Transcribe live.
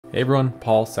Hey everyone,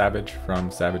 Paul Savage from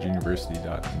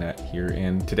savageuniversity.net here,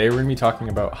 and today we're going to be talking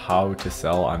about how to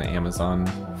sell on Amazon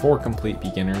for complete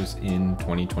beginners in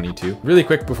 2022. Really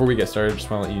quick before we get started, just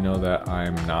want to let you know that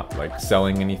I'm not like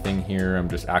selling anything here. I'm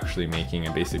just actually making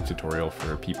a basic tutorial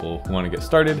for people who want to get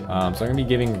started. So I'm going to be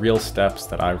giving real steps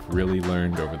that I've really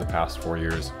learned over the past 4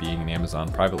 years being an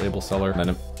Amazon private label seller, and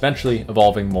then eventually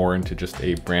evolving more into just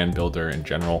a brand builder in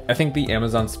general. I think the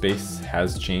Amazon space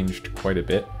has changed quite a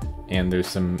bit, and there's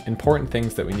some important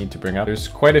things that we need to bring up. There's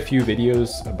quite a few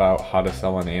videos about how to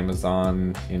sell on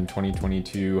Amazon in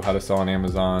 2022, how to sell on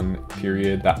Amazon,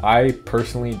 period, that I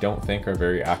personally don't think are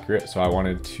very accurate. So I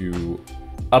wanted to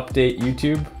update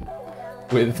YouTube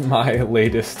with my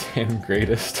latest and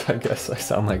greatest. I guess I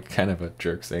sound like kind of a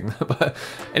jerk saying that, but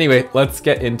anyway, let's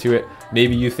get into it.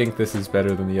 Maybe you think this is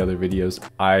better than the other videos.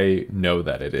 I know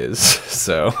that it is,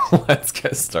 so let's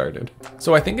get started.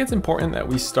 So I think it's important that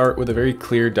we start with a very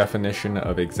clear definition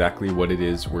of exactly what it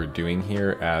is we're doing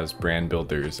here as brand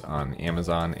builders on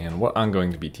Amazon and what I'm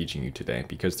going to be teaching you today,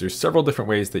 because there's several different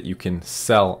ways that you can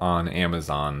sell on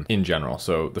Amazon in general.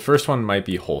 So the first one might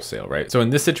be wholesale, right? So in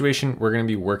this situation, we're going to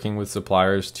be working with suppliers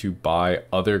to buy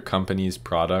other companies'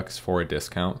 products for a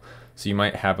discount. So you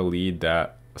might have a lead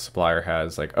that a supplier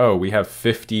has, like, oh, we have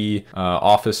 50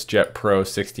 Office Jet Pro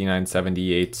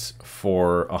 6978s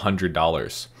for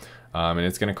 $100, and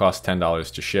it's going to cost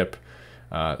 $10 to ship.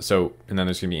 And then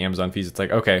there's going to be Amazon fees. It's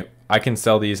like, okay, I can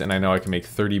sell these and I know I can make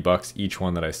 30 bucks each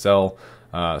one that I sell.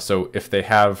 So if they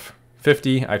have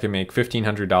 50, I can make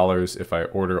 $1,500 if I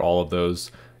order all of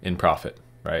those in profit,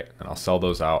 right? And I'll sell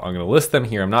those out. I'm going to list them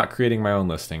here. I'm not creating my own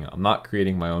listing. I'm not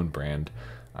creating my own brand.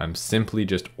 I'm simply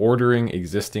just ordering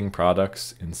existing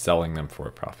products and selling them for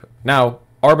a profit. Now,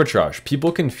 arbitrage.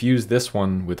 People confuse this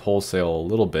one with wholesale a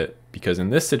little bit, because in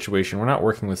this situation, we're not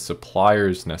working with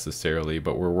suppliers necessarily,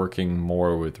 but we're working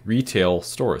more with retail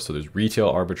stores. So there's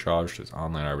retail arbitrage, there's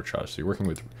online arbitrage. So you're working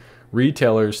with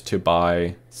retailers to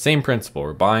buy, same principle.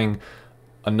 We're buying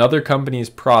another company's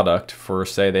product for,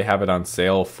 say, they have it on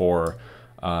sale for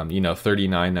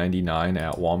 $39.99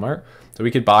 at Walmart. So we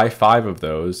could buy 5 of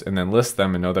those and then list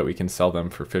them and know that we can sell them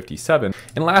for $57.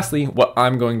 And lastly, what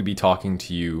I'm going to be talking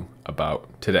to you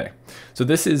about today. So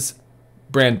this is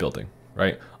brand building,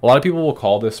 right? A lot of people will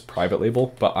call this private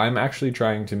label, but I'm actually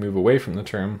trying to move away from the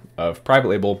term of private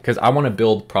label because I want to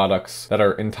build products that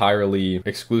are entirely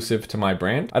exclusive to my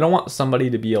brand. I don't want somebody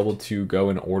to be able to go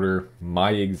and order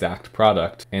my exact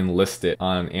product and list it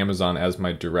on Amazon as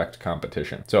my direct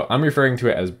competition. So I'm referring to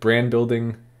it as brand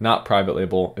building, not private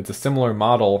label. It's a similar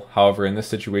model. However, in this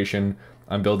situation,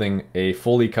 I'm building a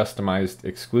fully customized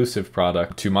exclusive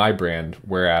product to my brand,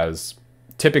 whereas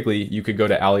typically you could go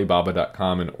to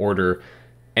Alibaba.com and order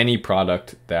any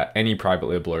product that any private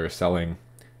labeler is selling,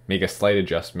 make a slight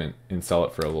adjustment and sell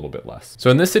it for a little bit less. So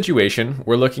in this situation,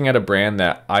 we're looking at a brand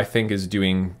that I think is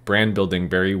doing brand building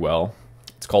very well.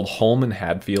 It's called Home and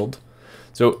Hadfield.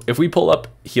 So if we pull up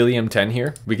Helium 10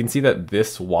 here, we can see that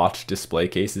this watch display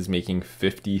case is making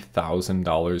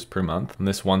 $50,000 per month on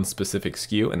this one specific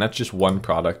SKU, and that's just one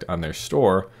product on their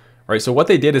store, right? So what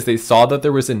they did is they saw that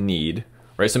there was a need,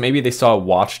 right? So maybe they saw a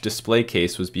watch display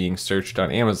case was being searched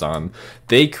on Amazon.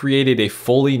 They created a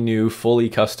fully new, fully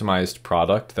customized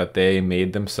product that they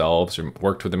made themselves or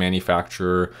worked with a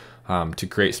manufacturer to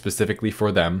create specifically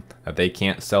for them that they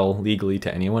can't sell legally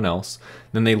to anyone else.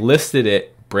 Then they listed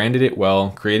it, branded it well,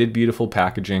 created beautiful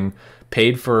packaging,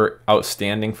 paid for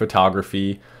outstanding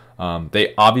photography.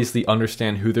 They obviously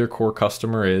understand who their core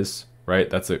customer is, right?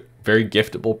 That's a very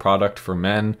giftable product for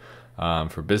men,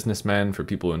 for businessmen, for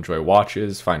people who enjoy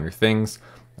watches, finer things.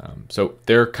 So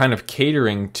they're kind of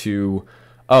catering to,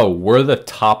 oh, we're the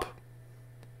top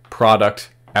product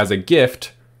as a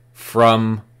gift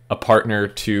from a partner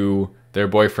to their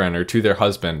boyfriend or to their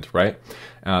husband, right?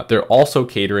 They're also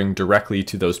catering directly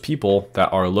to those people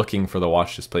that are looking for the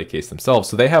watch display case themselves.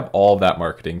 So they have all of that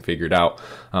marketing figured out.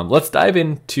 Let's dive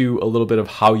into a little bit of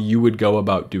how you would go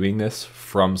about doing this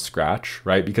from scratch,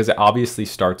 right? Because it obviously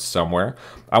starts somewhere.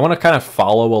 I want to kind of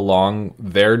follow along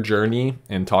their journey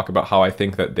and talk about how I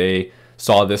think that they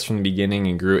saw this from the beginning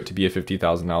and grew it to be a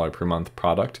 $50,000 per month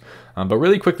product. But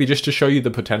really quickly, just to show you the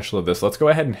potential of this, let's go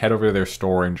ahead and head over to their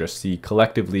store and just see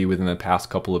collectively within the past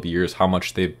couple of years how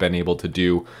much they've been able to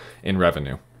do in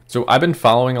revenue. So I've been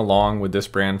following along with this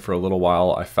brand for a little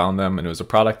while. I found them and it was a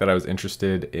product that I was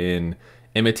interested in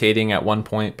imitating at one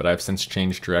point, but I've since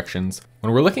changed directions.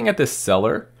 When we're looking at this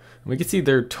seller, we can see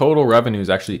their total revenue is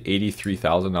actually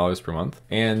 $83,000 per month,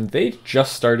 and they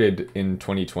just started in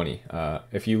 2020.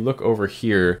 If you look over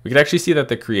here, we can actually see that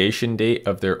the creation date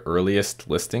of their earliest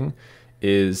listing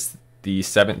is the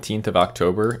 17th of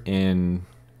October in,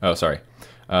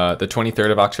 the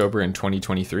 23rd of October in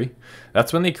 2023.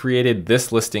 That's when they created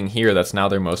this listing here that's now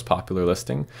their most popular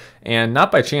listing. And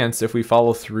not by chance, if we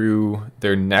follow through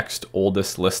their next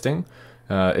oldest listing,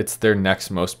 it's their next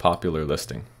most popular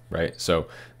listing, right? So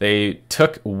they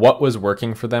took what was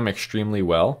working for them extremely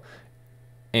well.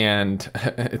 And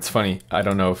it's funny, I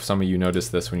don't know if some of you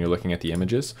noticed this when you're looking at the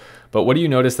images, but what do you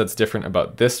notice that's different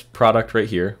about this product right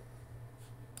here?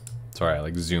 Sorry, I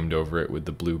like zoomed over it with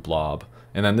the blue blob.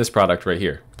 And then this product right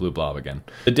here, blue blob again.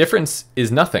 The difference is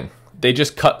nothing. They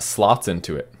just cut slots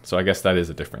into it. So I guess that is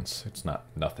a difference. It's not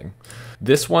nothing.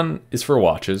 This one is for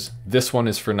watches. This one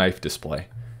is for knife display.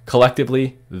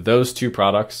 Collectively, those two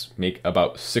products make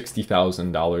about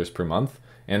 $60,000 per month.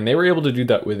 And they were able to do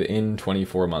that within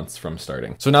 24 months from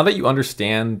starting. So now that you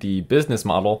understand the business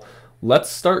model, let's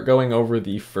start going over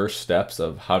the first steps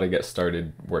of how to get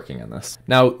started working on this.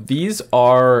 Now, these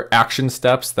are action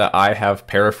steps that I have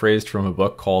paraphrased from a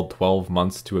book called 12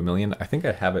 Months to a Million. I think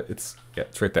I have it. It's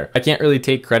right there. I can't really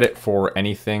take credit for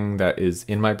anything that is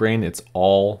in my brain. It's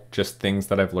all just things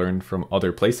that I've learned from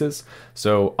other places.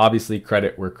 So obviously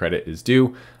credit where credit is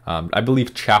due. I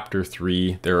believe chapter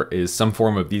 3, there is some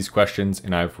form of these questions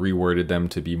and I've reworded them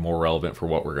to be more relevant for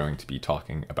what we're going to be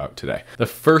talking about today. The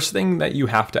first thing that you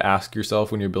have to ask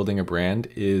yourself when you're building a brand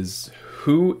is,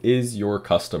 who is your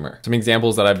customer? Some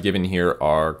examples that I've given here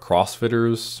are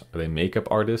CrossFitters. Are they makeup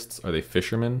artists? Are they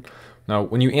fishermen? Now,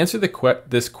 when you answer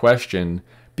this question,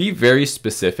 be very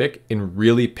specific and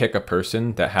really pick a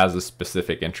person that has a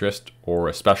specific interest or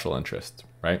a special interest,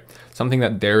 right? Something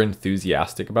that they're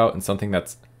enthusiastic about and something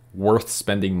that's worth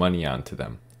spending money on to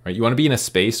them, right? You want to be in a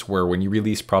space where when you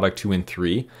release product 2 and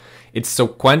 3, it's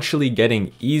sequentially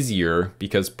getting easier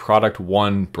because product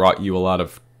 1 brought you a lot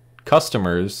of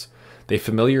customers. They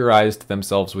familiarized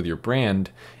themselves with your brand.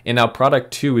 And now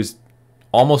product 2 is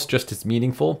almost just as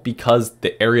meaningful because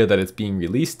the area that it's being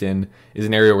released in is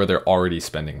an area where they're already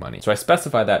spending money. So I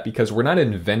specify that because we're not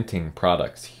inventing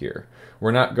products here.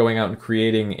 We're not going out and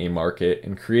creating a market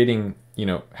and creating,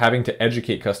 having to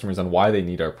educate customers on why they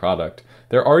need our product.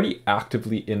 They're already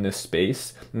actively in this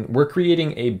space. We're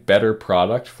creating a better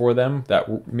product for them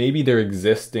that maybe their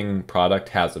existing product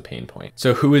has a pain point.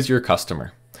 So who is your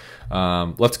customer?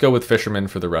 Let's go with fishermen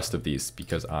for the rest of these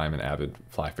because I'm an avid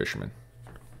fly fisherman.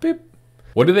 Beep.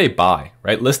 What do they buy,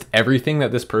 right? List everything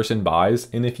that this person buys.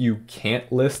 And if you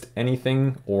can't list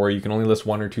anything or you can only list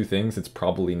 1 or 2 things, it's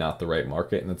probably not the right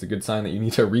market. And that's a good sign that you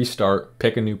need to restart,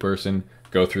 pick a new person,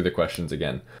 go through the questions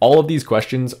again. All of these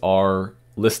questions are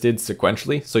listed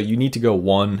sequentially. So you need to go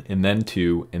 1 and then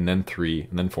 2 and then 3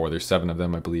 and then 4. There's 7 of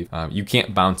them, I believe. You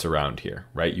can't bounce around here,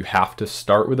 right? You have to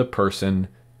start with a person.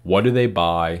 What do they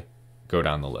buy? Go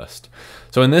down the list.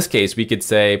 So in this case, we could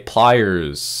say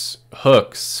pliers,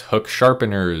 hooks, hook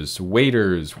sharpeners,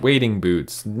 waders, wading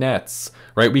boots, nets,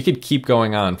 right? We could keep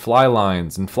going on, fly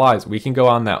lines and flies. We can go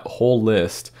on that whole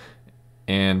list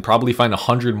and probably find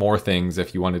 100 more things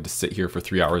if you wanted to sit here for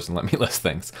 3 hours and let me list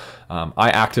things.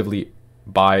 I actively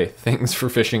buy things for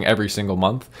fishing every single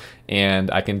month. And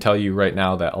I can tell you right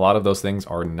now that a lot of those things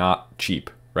are not cheap.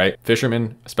 Right?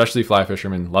 Fishermen, especially fly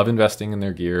fishermen, love investing in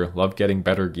their gear, love getting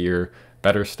better gear,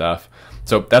 better stuff.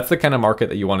 So that's the kind of market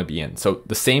that you want to be in. So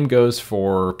the same goes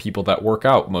for people that work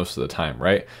out most of the time,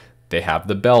 right? They have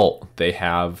the belt, they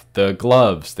have the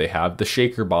gloves, they have the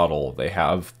shaker bottle, they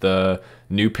have the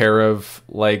new pair of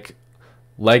like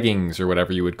leggings or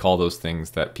whatever you would call those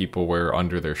things that people wear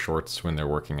under their shorts when they're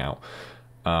working out.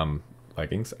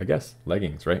 Leggings, I guess,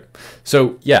 leggings, right?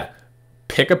 So yeah,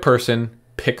 pick a person,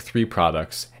 pick 3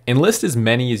 products and list as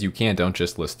many as you can. Don't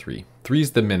just list 3. 3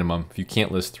 is the minimum. If you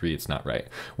can't list 3, it's not right.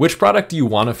 Which product do you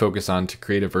want to focus on to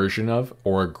create a version of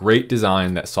or a great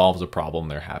design that solves a problem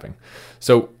they're having?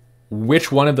 So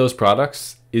which one of those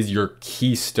products is your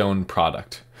keystone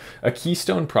product? A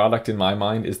keystone product in my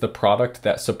mind is the product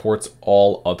that supports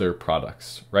all other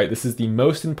products, right? This is the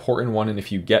most important one. And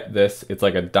if you get this, it's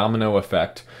like a domino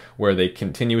effect where they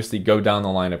continuously go down the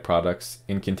line of products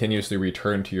and continuously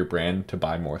return to your brand to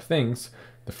buy more things.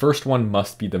 The first one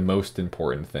must be the most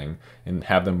important thing and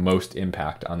have the most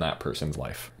impact on that person's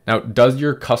life. Now, does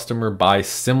your customer buy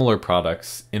similar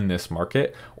products in this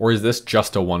market, or is this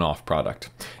just a one-off product?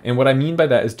 And what I mean by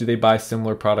that is, do they buy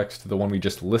similar products to the one we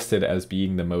just listed as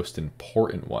being the most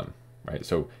important one, right?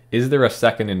 So is there a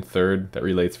second and third that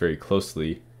relates very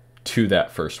closely to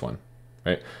that first one,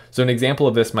 right? So an example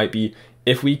of this might be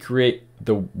if we create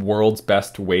the world's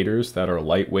best waders that are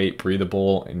lightweight,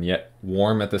 breathable, and yet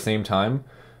warm at the same time.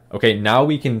 Okay, now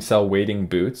we can sell wading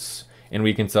boots and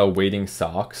we can sell wading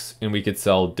socks and we could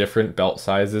sell different belt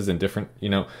sizes and different,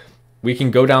 we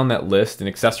can go down that list and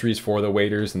accessories for the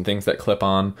waders and things that clip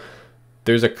on.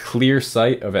 there's a clear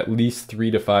sight of at least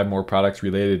 3 to 5 more products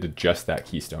related to just that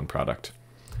keystone product.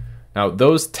 Now,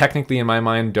 those technically in my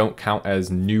mind don't count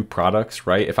as new products,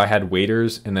 right? If I had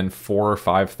waiters and then 4 or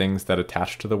 5 things that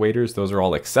attach to the waiters, those are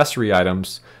all accessory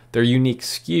items. They're unique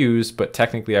SKUs, but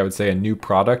technically I would say a new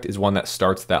product is one that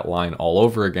starts that line all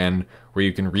over again, where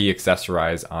you can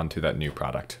re-accessorize onto that new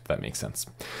product, if that makes sense.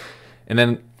 And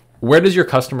then where does your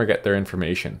customer get their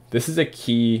information? This is a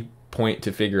key point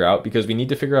to figure out, because we need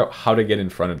to figure out how to get in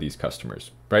front of these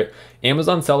customers, right?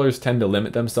 Amazon sellers tend to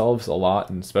limit themselves a lot,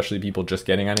 and especially people just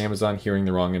getting on Amazon, hearing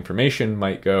the wrong information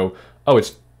might go, oh,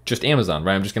 it's just Amazon,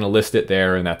 right? I'm just going to list it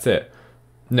there and that's it.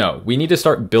 No, we need to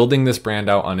start building this brand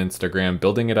out on Instagram,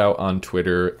 building it out on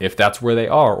Twitter, if that's where they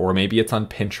are, or maybe it's on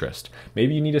Pinterest.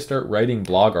 Maybe you need to start writing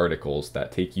blog articles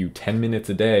that take you 10 minutes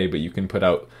a day, but you can put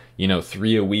out,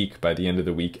 3 a week by the end of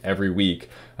the week, every week,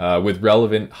 with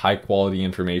relevant, high quality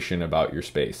information about your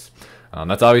space.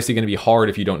 That's obviously going to be hard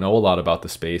if you don't know a lot about the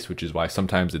space, which is why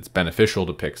sometimes it's beneficial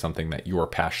to pick something that you're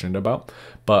passionate about.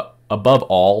 But above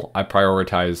all, I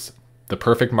prioritize the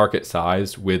perfect market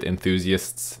size with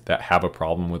enthusiasts that have a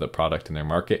problem with a product in their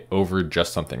market over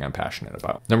just something I'm passionate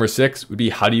about. Number 6 would be,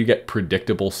 how do you get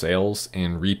predictable sales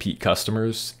and repeat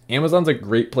customers? Amazon's a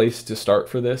great place to start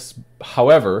for this.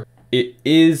 However, it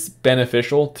is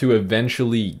beneficial to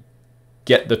eventually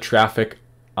get the traffic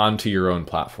onto your own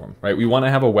platform, right? We want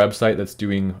to have a website that's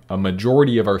doing a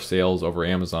majority of our sales over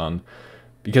Amazon,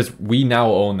 because we now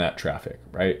own that traffic,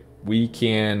 right? We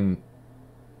can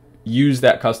use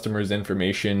that customer's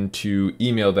information to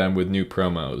email them with new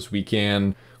promos. We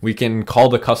can call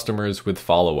the customers with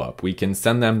follow-up. We can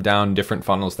send them down different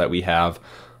funnels that we have.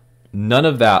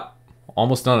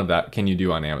 Almost none of that can you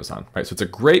do on Amazon, right? So it's a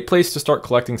great place to start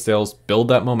collecting sales, build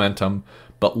that momentum,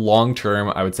 but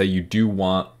long-term, I would say you do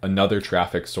want another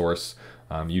traffic source.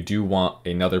 You do want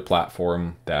another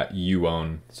platform that you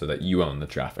own, so that you own the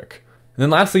traffic. And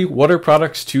then lastly, what are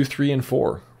products 2, 3, and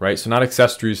 4, right? So not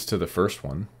accessories to the first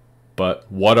one, but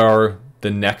what are the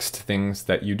next things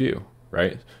that you do,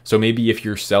 right? So maybe if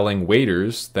you're selling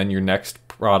waiters, then your next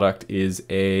product is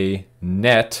a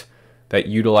net that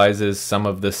utilizes some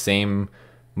of the same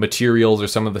materials or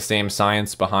some of the same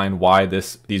science behind why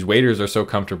these waiters are so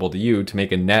comfortable to you, to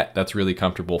make a net that's really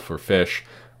comfortable for fish,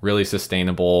 really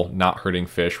sustainable, not hurting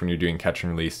fish when you're doing catch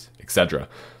and release, etc.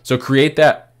 So create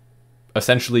that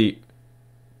essentially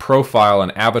profile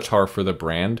and avatar for the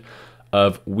brand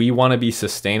of, we want to be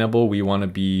sustainable, we want to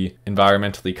be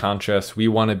environmentally conscious, we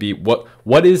want to be,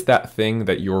 what is that thing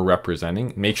that you're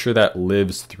representing? Make sure that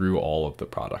lives through all of the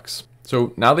products.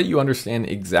 So now that you understand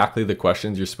exactly the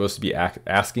questions you're supposed to be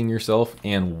asking yourself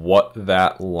and what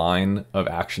that line of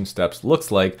action steps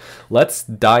looks like, let's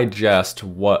digest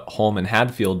what Holm and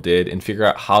Hadfield did and figure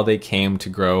out how they came to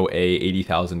grow a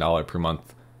 $80,000 per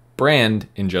month brand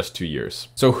in just 2 years.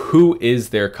 So who is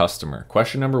their customer?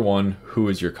 Question number 1, who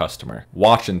is your customer?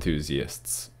 Watch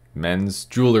enthusiasts, men's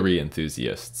jewelry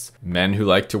enthusiasts, men who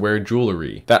like to wear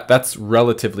jewelry. That's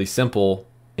relatively simple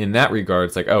in that regard.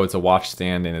 It's like, oh, it's a watch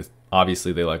stand and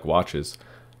obviously they like watches.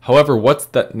 However, what's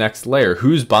that next layer?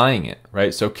 Who's buying it,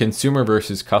 right? So consumer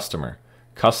versus customer.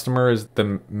 Customer is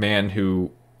the man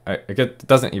who, I guess it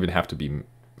doesn't even have to be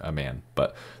a man,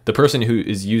 but the person who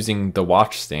is using the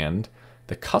watch stand.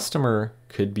 The customer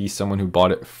could be someone who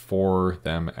bought it for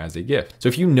them as a gift. So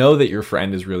if you know that your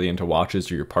friend is really into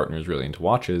watches or your partner is really into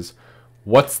watches,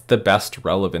 what's the best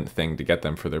relevant thing to get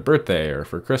them for their birthday or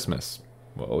for Christmas?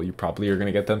 Well, you probably are going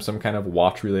to get them some kind of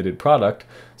watch related product.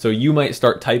 So you might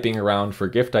start typing around for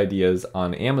gift ideas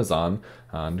on Amazon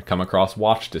and come across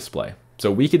watch display. So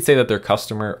we could say that their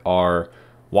customer are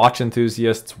watch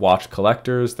enthusiasts, watch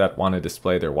collectors that want to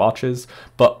display their watches,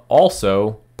 but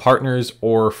also partners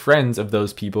or friends of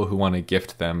those people who want to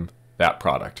gift them that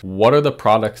product. What are the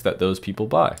products that those people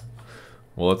buy?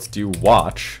 Well, let's do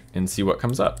watch and see what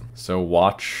comes up. So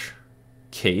watch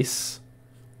case,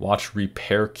 watch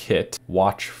repair kit,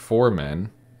 watch for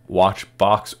men, watch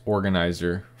box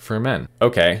organizer for men.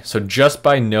 Okay, so just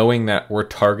by knowing that we're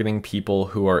targeting people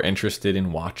who are interested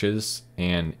in watches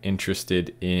and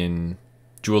interested in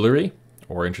jewelry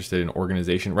or interested in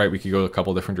organization, right? We could go a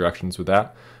couple different directions with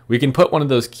that. We can put one of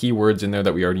those keywords in there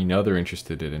that we already know they're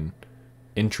interested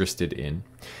in,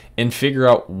 and figure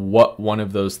out what one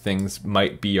of those things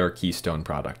might be our keystone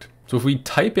product. So if we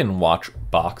type in watch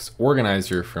box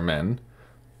organizer for men,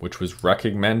 which was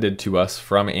recommended to us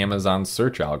from Amazon's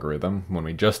search algorithm when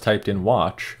we just typed in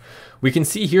watch, we can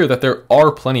see here that there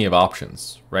are plenty of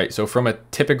options, right? So from a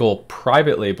typical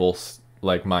private label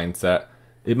like mindset,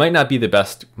 it might not be the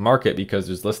best market because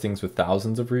there's listings with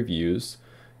thousands of reviews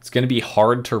It's going to be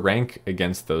hard to rank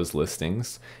against those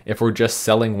listings if we're just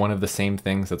selling one of the same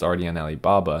things that's already on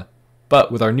Alibaba.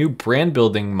 But with our new brand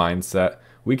building mindset,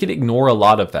 we could ignore a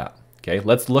lot of that. Okay,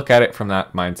 let's look at it from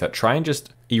that mindset. Try and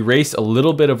just erase a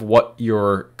little bit of what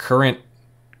your current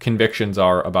convictions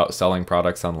are about selling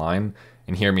products online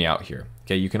and hear me out here.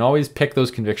 Okay, you can always pick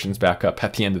those convictions back up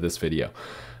at the end of this video.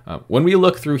 When we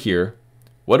look through here,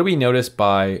 what do we notice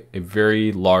by a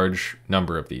very large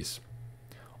number of these?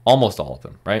 Almost all of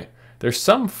them, right? There's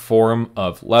some form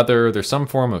of leather, there's some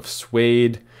form of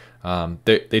suede.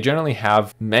 They generally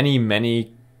have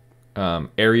many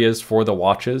areas for the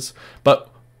watches. But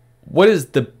what is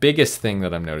the biggest thing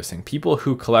that I'm noticing? People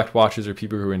who collect watches or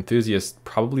people who are enthusiasts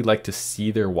probably like to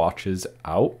see their watches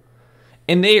out.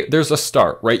 And there's a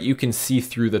start, right? You can see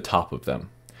through the top of them.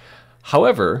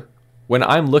 However, when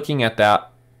I'm looking at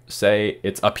that, say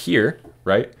it's up here,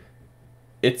 right?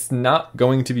 It's not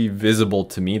going to be visible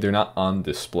to me. They're not on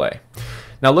display.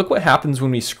 Now look what happens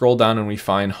when we scroll down and we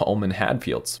find Home and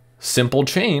Hadfields. Simple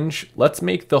change. Let's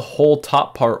make the whole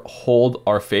top part hold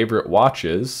our favorite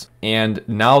watches. And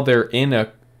now they're in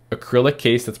a acrylic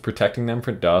case that's protecting them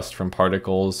from dust, from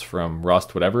particles, from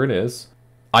rust, whatever it is.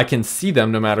 I can see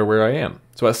them no matter where I am.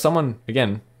 So as someone,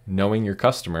 again, knowing your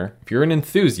customer, if you're an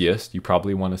enthusiast, you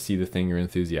probably want to see the thing you're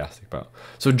enthusiastic about.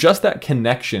 So just that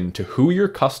connection to who your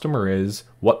customer is,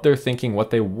 what they're thinking,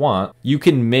 what they want, you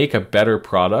can make a better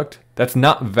product that's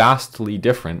not vastly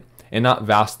different and not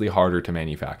vastly harder to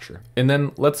manufacture. And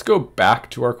then let's go back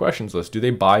to our questions list. Do they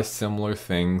buy similar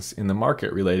things in the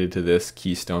market related to this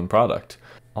keystone product?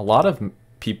 A lot of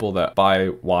people that buy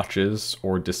watches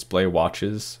or display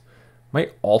watches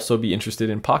might also be interested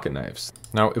in pocket knives.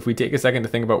 Now, if we take a second to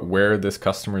think about where this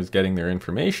customer is getting their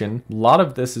information, a lot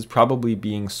of this is probably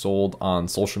being sold on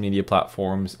social media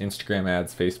platforms, Instagram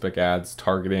ads, Facebook ads,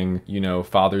 targeting,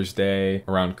 Father's Day,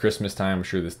 around Christmas time. I'm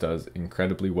sure this does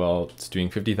incredibly well. It's doing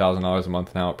 $50,000 a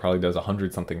month now. It probably does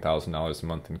 $100-something thousand a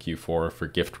month in Q4 for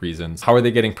gift reasons. How are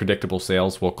they getting predictable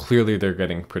sales? Well, clearly they're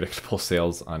getting predictable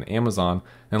sales on Amazon.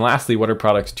 And lastly, what are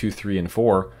products 2, 3, and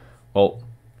 4? Well,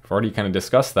 I've already kind of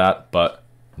discussed that, but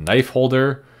knife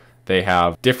holder, they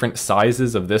have different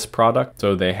sizes of this product.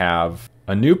 So they have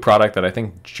a new product that I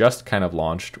think just kind of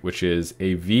launched, which is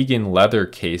a vegan leather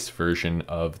case version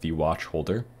of the watch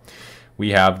holder. We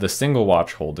have the single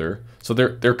watch holder. So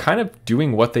they're kind of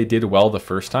doing what they did well the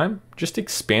first time, just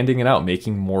expanding it out,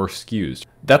 making more SKUs.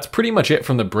 That's pretty much it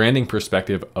from the branding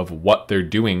perspective of what they're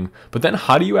doing. But then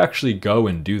how do you actually go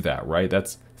and do that, right?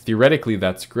 Theoretically,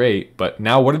 that's great, but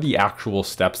now what are the actual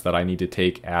steps that I need to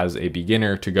take as a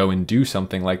beginner to go and do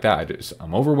something like that?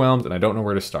 I'm overwhelmed and I don't know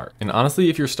where to start. And honestly,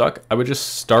 if you're stuck, I would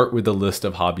just start with a list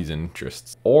of hobbies and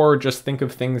interests, or just think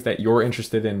of things that you're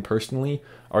interested in personally.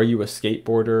 Are you a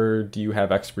skateboarder? Do you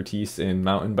have expertise in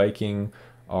mountain biking?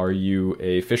 Are you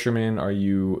a fisherman? Are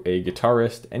you a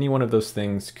guitarist? Any one of those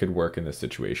things could work in this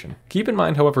situation. Keep in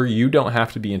mind, however, you don't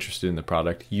have to be interested in the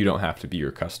product. You don't have to be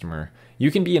your customer. You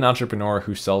can be an entrepreneur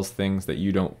who sells things that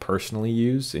you don't personally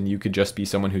use, and you could just be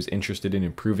someone who's interested in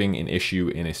improving an issue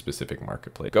in a specific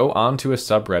marketplace. Go onto a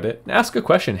subreddit and ask a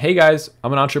question. Hey guys,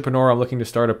 I'm an entrepreneur. I'm looking to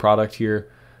start a product here.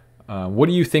 What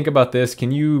do you think about this?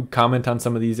 Can you comment on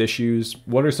some of these issues?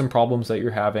 What are some problems that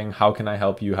you're having? How can I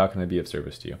help you? How can I be of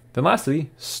service to you? Then lastly,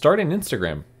 start an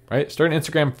Instagram, right? Start an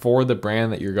Instagram for the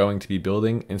brand that you're going to be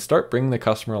building and start bringing the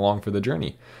customer along for the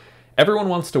journey. Everyone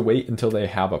wants to wait until they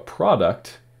have a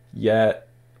product, yet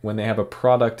when they have a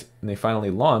product and they finally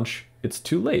launch, it's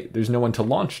too late. There's no one to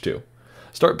launch to.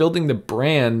 Start building the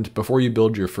brand before you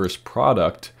build your first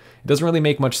product. It doesn't really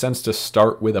make much sense to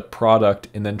start with a product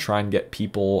and then try and get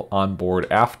people on board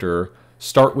after.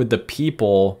 Start with the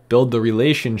people, build the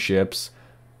relationships,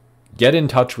 get in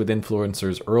touch with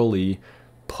influencers early,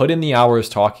 put in the hours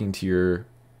talking to your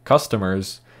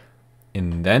customers,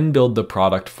 and then build the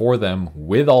product for them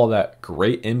with all that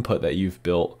great input that you've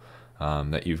built,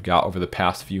 that you've got over the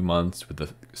past few months with the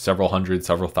several hundred,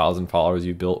 several thousand followers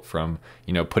you built from,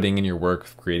 putting in your work,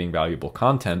 creating valuable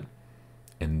content.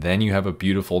 And then you have a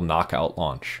beautiful knockout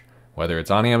launch, whether it's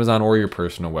on Amazon or your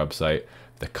personal website.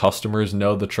 The customers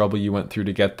know the trouble you went through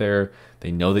to get there.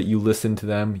 They know that you listened to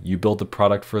them. You built a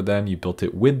product for them. You built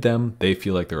it with them. They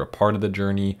feel like they're a part of the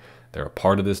journey. They're a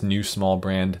part of this new small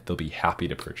brand. They'll be happy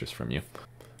to purchase from you.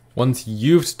 Once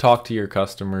you've talked to your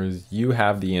customers, you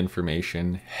have the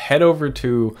information, head over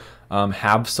to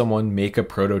have someone make a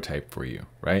prototype for you,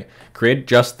 right? Create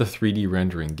just the 3D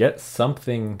rendering. Get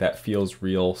something that feels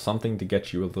real, something to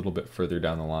get you a little bit further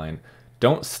down the line.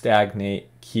 Don't stagnate,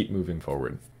 keep moving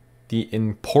forward. The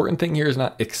important thing here is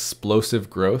not explosive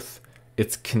growth.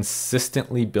 It's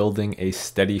consistently building a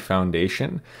steady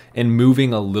foundation and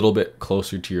moving a little bit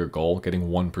closer to your goal, getting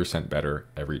 1% better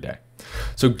every day.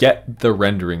 So get the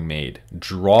rendering made,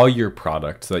 draw your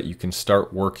product so that you can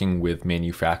start working with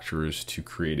manufacturers to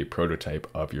create a prototype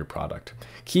of your product.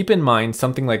 Keep in mind,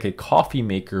 something like a coffee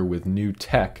maker with new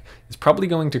tech is probably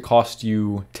going to cost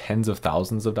you tens of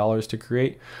thousands of dollars to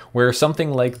create, where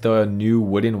something like the new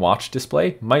wooden watch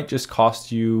display might just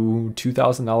cost you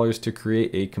 $2,000 to create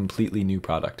a completely new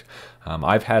product.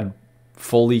 I've had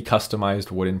fully customized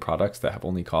wooden products that have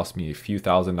only cost me a few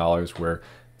 $1,000s, where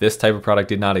this type of product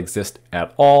did not exist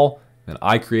at all. Then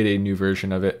I created a new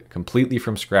version of it completely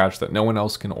from scratch that no one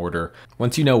else can order.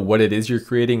 Once you know what it is you're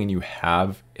creating and you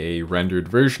have a rendered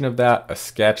version of that, a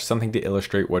sketch, something to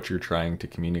illustrate what you're trying to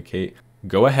communicate,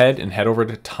 go ahead and head over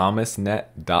to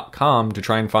thomasnet.com to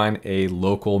try and find a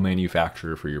local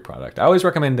manufacturer for your product. I always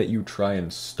recommend that you try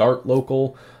and start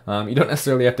local. You don't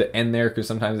necessarily have to end there because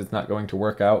sometimes it's not going to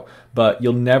work out, but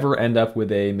you'll never end up with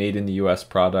a made in the US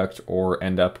product or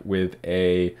end up with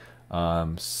a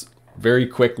very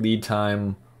quick lead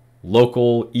time,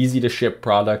 local, easy to ship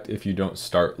product if you don't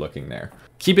start looking there.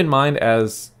 Keep in mind,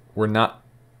 as we're not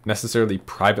necessarily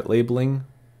private labeling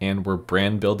and we're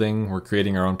brand building, we're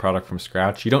creating our own product from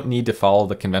scratch, you don't need to follow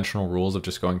the conventional rules of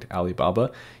just going to Alibaba.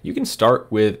 You can start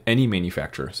with any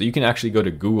manufacturer. So you can actually go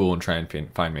to Google and try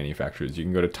and find manufacturers. You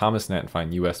can go to Thomasnet and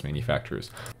find US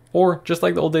manufacturers. Or just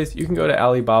like the old days, you can go to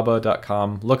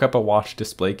Alibaba.com, look up a watch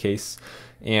display case,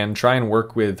 and try and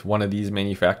work with one of these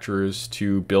manufacturers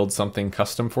to build something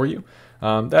custom for you.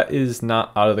 That is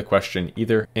not out of the question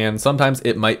either. And sometimes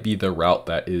it might be the route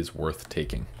that is worth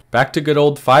taking. Back to good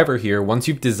old Fiverr here. Once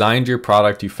you've designed your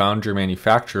product, you found your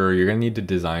manufacturer, you're gonna need to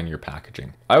design your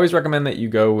packaging. I always recommend that you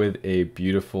go with a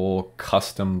beautiful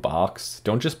custom box.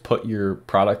 Don't just put your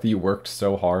product that you worked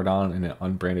so hard on in an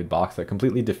unbranded box. That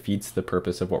completely defeats the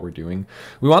purpose of what we're doing.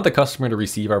 We want the customer to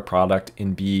receive our product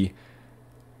and be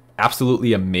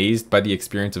absolutely amazed by the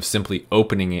experience of simply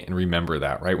opening it and remember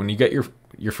that, right? When you get your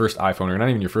first iPhone, or not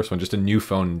even your first one, just a new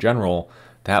phone in general,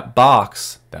 that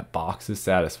box is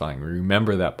satisfying. We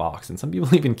remember that box. And some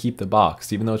people even keep the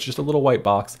box, even though it's just a little white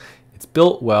box. It's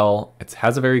built well. It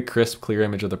has a very crisp, clear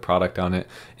image of the product on it.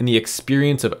 And the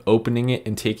experience of opening it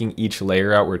and taking each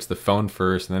layer out, where it's the phone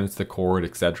first and then it's the cord,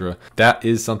 etc. That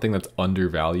is something that's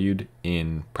undervalued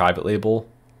in private label.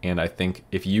 And I think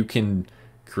if you can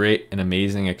create an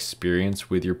amazing experience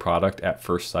with your product at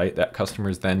first sight, that customer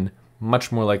is then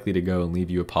much more likely to go and leave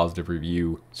you a positive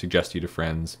review, suggest you to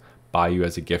friends, buy you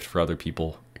as a gift for other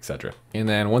people, etc. And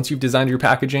then once you've designed your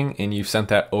packaging and you've sent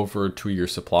that over to your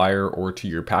supplier or to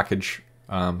your package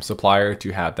supplier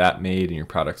to have that made and your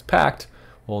products packed,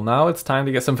 well, now it's time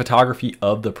to get some photography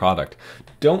of the product.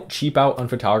 Don't cheap out on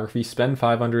photography. Spend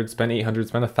 $500, spend $800,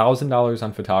 spend $1,000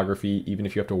 on photography, even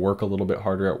if you have to work a little bit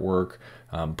harder at work,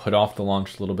 put off the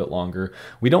launch a little bit longer.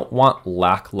 We don't want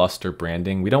lackluster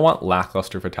branding. We don't want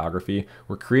lackluster photography.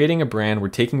 We're creating a brand. We're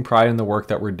taking pride in the work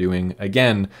that we're doing.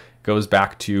 Again, goes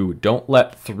back to don't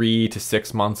let 3 to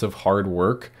 6 months of hard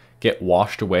work get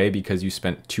washed away because you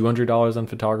spent $200 on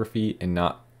photography and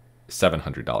not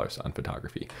 $700 on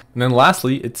photography. And then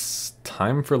lastly, it's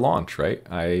time for launch, right?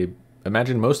 I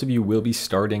imagine most of you will be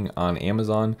starting on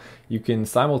Amazon. You can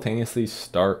simultaneously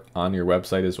start on your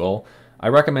website as well. I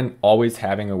recommend always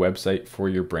having a website for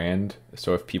your brand.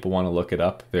 So if people want to look it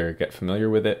up, they get familiar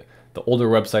with it. The older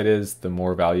website is, the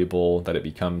more valuable that it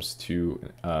becomes to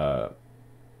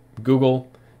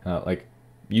Google.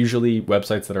 Usually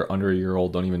websites that are under a year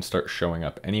old don't even start showing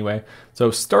up anyway.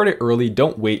 So start it early.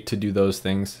 Don't wait to do those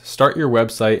things. Start your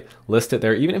website, list it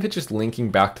there, even if it's just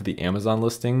linking back to the Amazon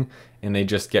listing and they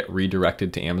just get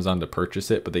redirected to Amazon to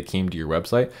purchase it, but they came to your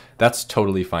website. That's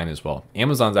totally fine as well.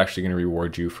 Amazon's actually going to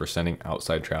reward you for sending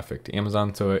outside traffic to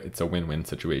Amazon, so it's a win-win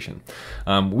situation.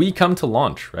 We come to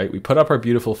launch, right? We put up our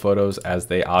beautiful photos as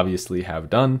they obviously have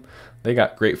done. They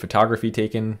got great photography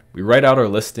taken. We write out our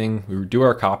listing. We do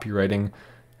our copywriting.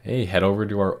 Hey, head over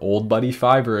to our old buddy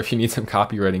Fiverr if you need some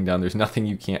copywriting done. There's nothing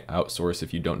you can't outsource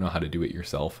if you don't know how to do it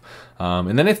yourself.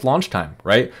 And then it's launch time,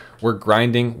 right? We're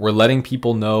grinding. We're letting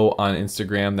people know on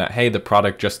Instagram that, hey, the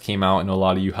product just came out and a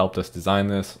lot of you helped us design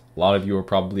this. A lot of you are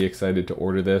probably excited to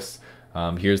order this.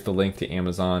 Here's the link to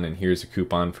Amazon and here's a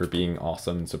coupon for being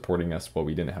awesome and supporting us while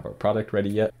we didn't have our product ready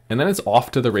yet. And then it's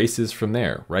off to the races from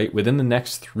there, right? Within the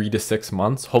next 3 to 6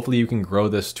 months, hopefully you can grow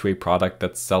this to a product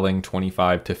that's selling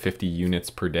 25 to 50 units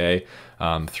per day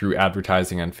through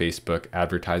advertising on Facebook,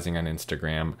 advertising on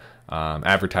Instagram,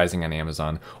 advertising on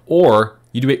Amazon, or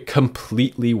You do it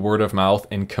completely word of mouth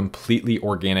and completely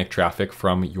organic traffic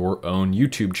from your own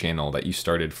YouTube channel that you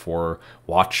started for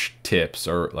watch tips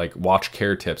or like watch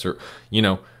care tips, or, you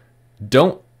know,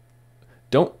 don't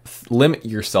limit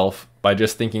yourself by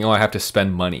just thinking, oh, I have to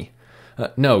spend money.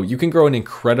 No, you can grow an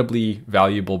incredibly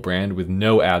valuable brand with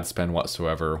no ad spend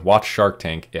whatsoever. Watch Shark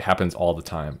Tank. It happens all the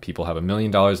time. People have $1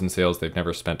 million in sales. They've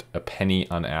never spent a penny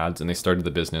on ads, and they started the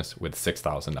business with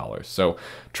 $6,000. So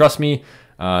trust me,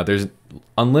 there's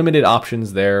unlimited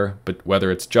options there, but whether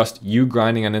it's just you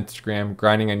grinding on Instagram,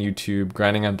 grinding on YouTube,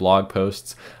 grinding on blog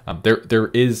posts, there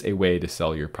is a way to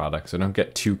sell your product. So don't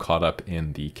get too caught up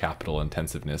in the capital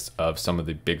intensiveness of some of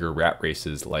the bigger rat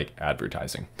races like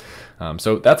advertising.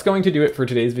 So that's going to do it for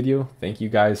today's video. Thank you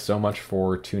guys so much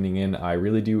for tuning in. I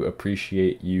really do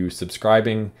appreciate you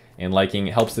subscribing and liking.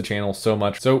 It helps the channel so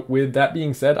much. So with that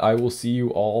being said, I will see you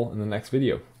all in the next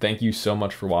video. Thank you so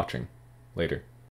much for watching. Later.